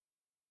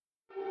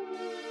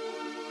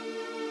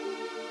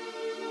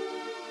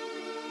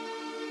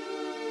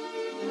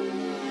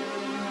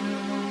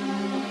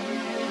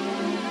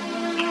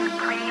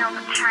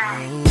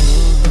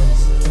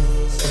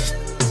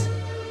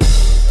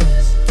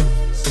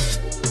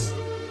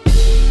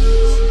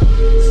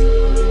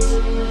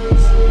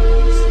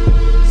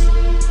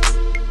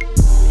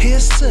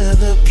Here's to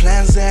the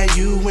plans that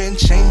you went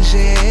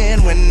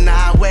changing when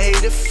I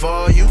waited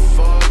for you.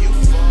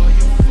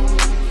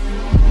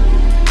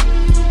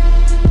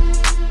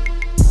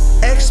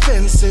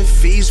 Expensive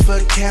fees for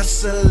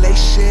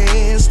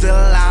cancellation, still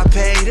I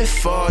paid it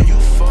for you.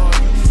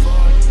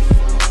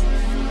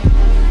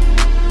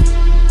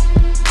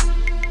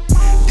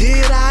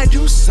 Did I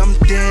do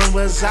something?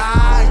 Was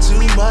I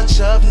too much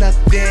of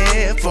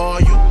nothing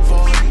for you?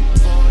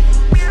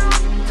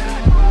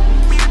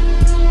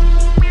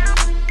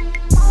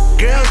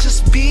 Girl,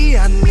 just be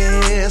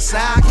honest,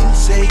 I can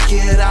take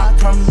it, I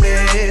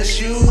promise.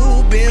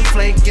 You've been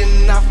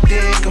flaking, I've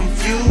been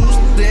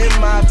confused in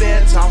my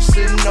bed,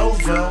 tossing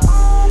over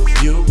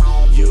you.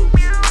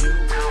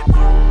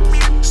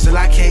 Still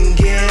I can't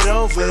get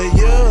over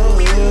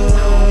you.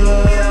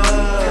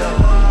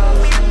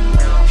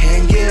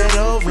 Can't get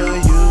over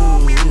you.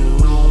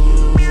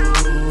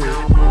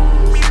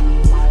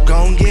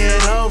 Gon'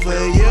 get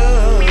over you.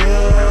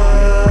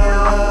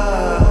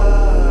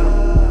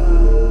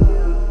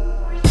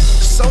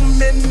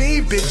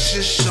 Many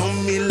bitches show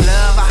me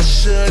love, I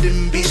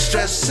shouldn't be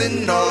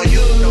stressing on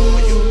you.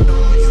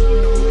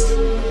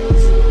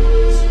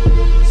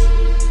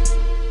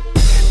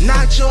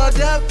 Not your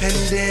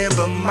dependent,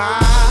 but my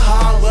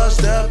heart was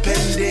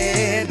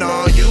dependent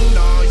on you.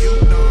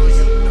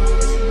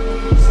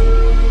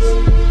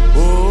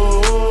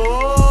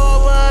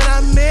 Oh, but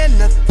I meant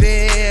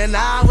nothing,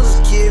 I was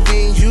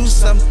giving you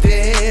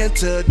something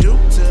to do.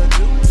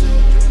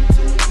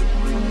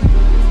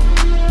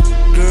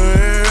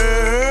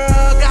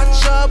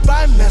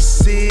 By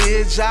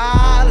message,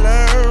 I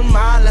learned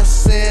my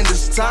lesson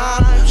this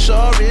time.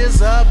 Sure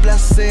is a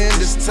blessing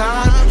this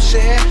time.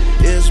 Share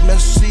is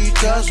messy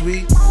cause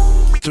we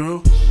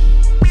through.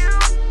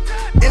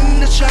 In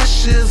the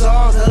trash is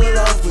all the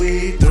love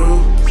we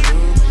threw.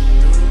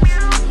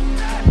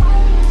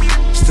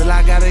 Still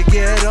I gotta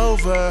get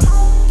over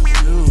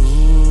you.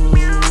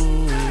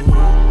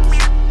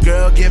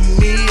 Girl, get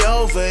me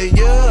over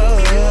you.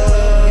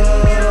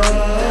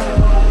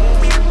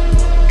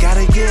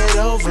 Gotta get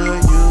over you.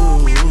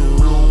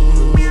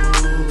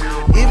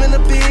 Even the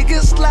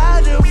biggest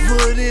ladder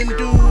wouldn't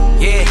do.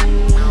 Yeah,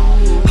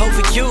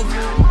 over you.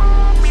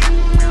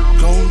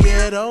 Gon'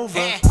 get over.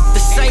 The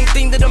same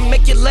thing that'll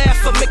make you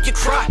laugh or make you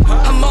cry.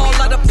 I'm all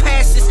out of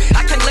passes,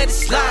 I can't let it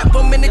slide.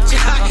 1 minute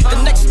you're hot,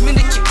 the next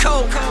minute you're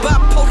cold.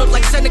 Bipolar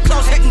like Santa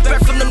Claus heading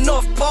back from the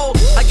North Pole.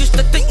 I used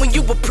to think when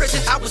you were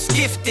present I was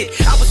gifted.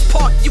 I was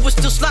parked, you were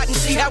still sliding,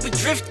 see how we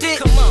drifted.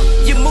 Come on,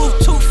 you move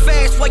too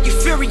fast while you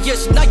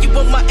furious. Now you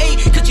on my aid,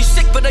 cause you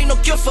sick but ain't no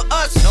cure for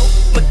us.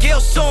 Miguel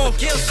song,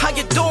 how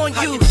you doing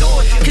you?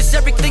 Cause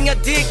everything I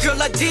did,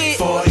 girl, I did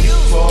for you.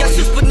 Got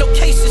suits but no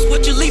cases,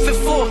 what you leaving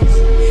for?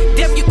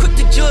 Damn, you quick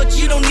to judge,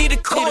 you don't need a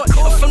court.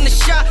 I'm from the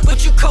shop,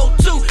 but you cold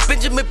too.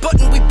 Benjamin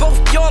Button, we both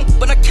young,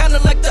 but I kinda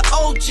like the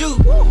old you.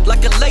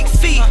 Like a late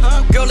fee,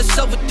 girl, it's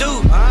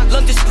overdue.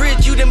 London's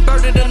Bridge, you done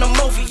burned it and I'm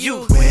over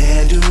you.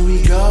 Where do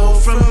we go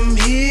from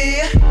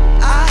here?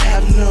 I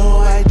have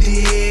no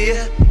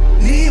idea.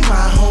 Need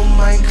my home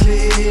mind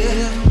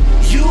clear.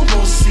 You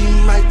won't see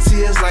my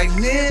tears like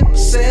Nip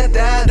said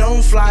that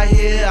don't fly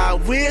here. I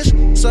wish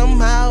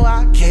somehow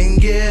I can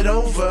get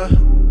over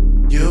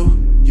you.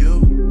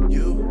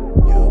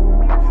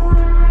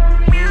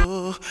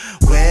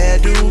 Where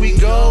do we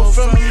go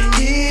from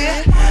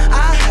here?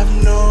 I have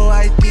no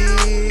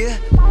idea.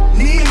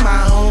 Need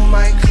my home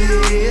mind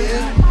clear,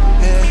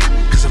 yeah,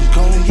 cause I'm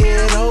gon'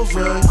 get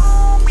over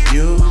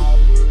you.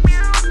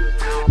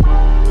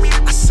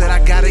 I said I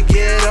gotta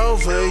get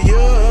over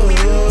you.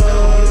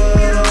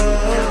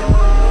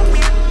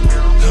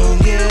 Gon'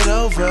 get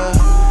over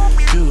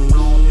you.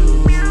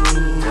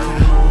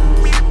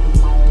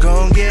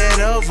 Gon' get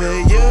over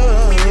you.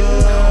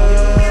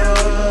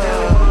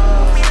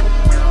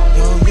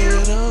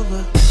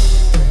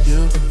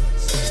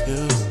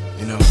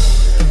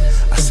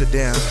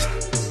 Down,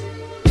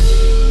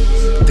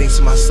 think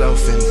to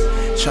myself and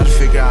try to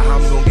figure out how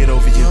I'm gonna get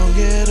over you.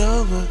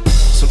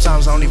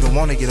 Sometimes I don't even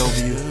wanna get over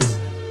you,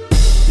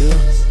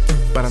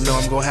 but I know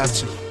I'm gonna have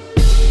to.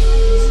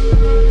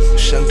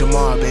 Young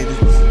DaMar, baby.